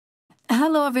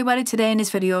Hello everybody, today in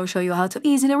this video I'll show you how to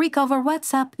easily recover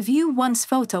WhatsApp View Once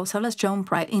photo, so let's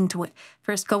jump right into it.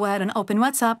 First go ahead and open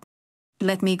WhatsApp.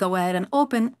 Let me go ahead and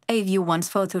open a View Once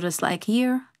photo just like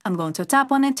here. I'm going to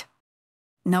tap on it.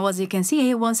 Now as you can see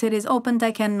here, once it is opened,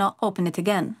 I cannot open it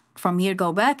again. From here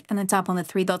go back and then tap on the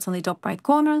three dots on the top right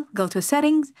corner, go to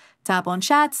settings, tap on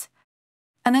chats,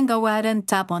 and then go ahead and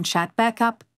tap on chat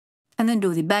backup, and then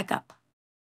do the backup.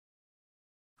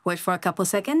 Wait for a couple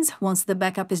seconds. Once the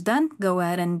backup is done, go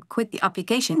ahead and quit the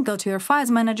application. Go to your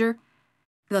Files Manager,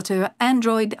 go to your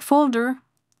Android folder,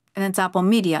 and then tap on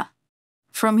Media.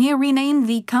 From here, rename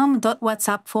the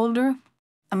com.whatsapp folder.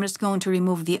 I'm just going to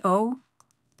remove the O.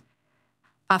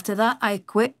 After that, I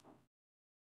quit.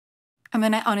 And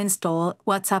then I uninstall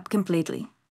WhatsApp completely.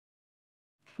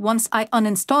 Once I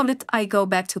uninstall it, I go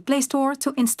back to Play Store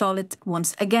to install it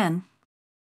once again.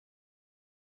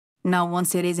 Now,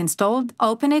 once it is installed,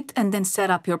 open it and then set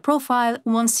up your profile.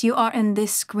 Once you are in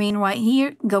this screen right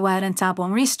here, go ahead and tap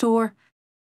on Restore.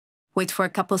 Wait for a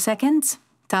couple seconds,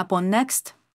 tap on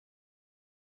Next.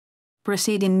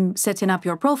 Proceed in setting up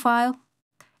your profile.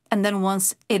 And then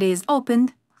once it is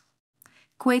opened,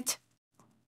 quit.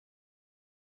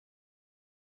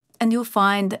 And you'll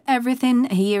find everything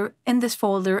here in this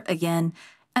folder again.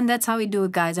 And that's how we do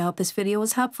it, guys. I hope this video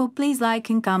was helpful. Please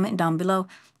like and comment down below.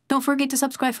 Don't forget to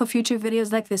subscribe for future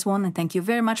videos like this one, and thank you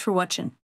very much for watching.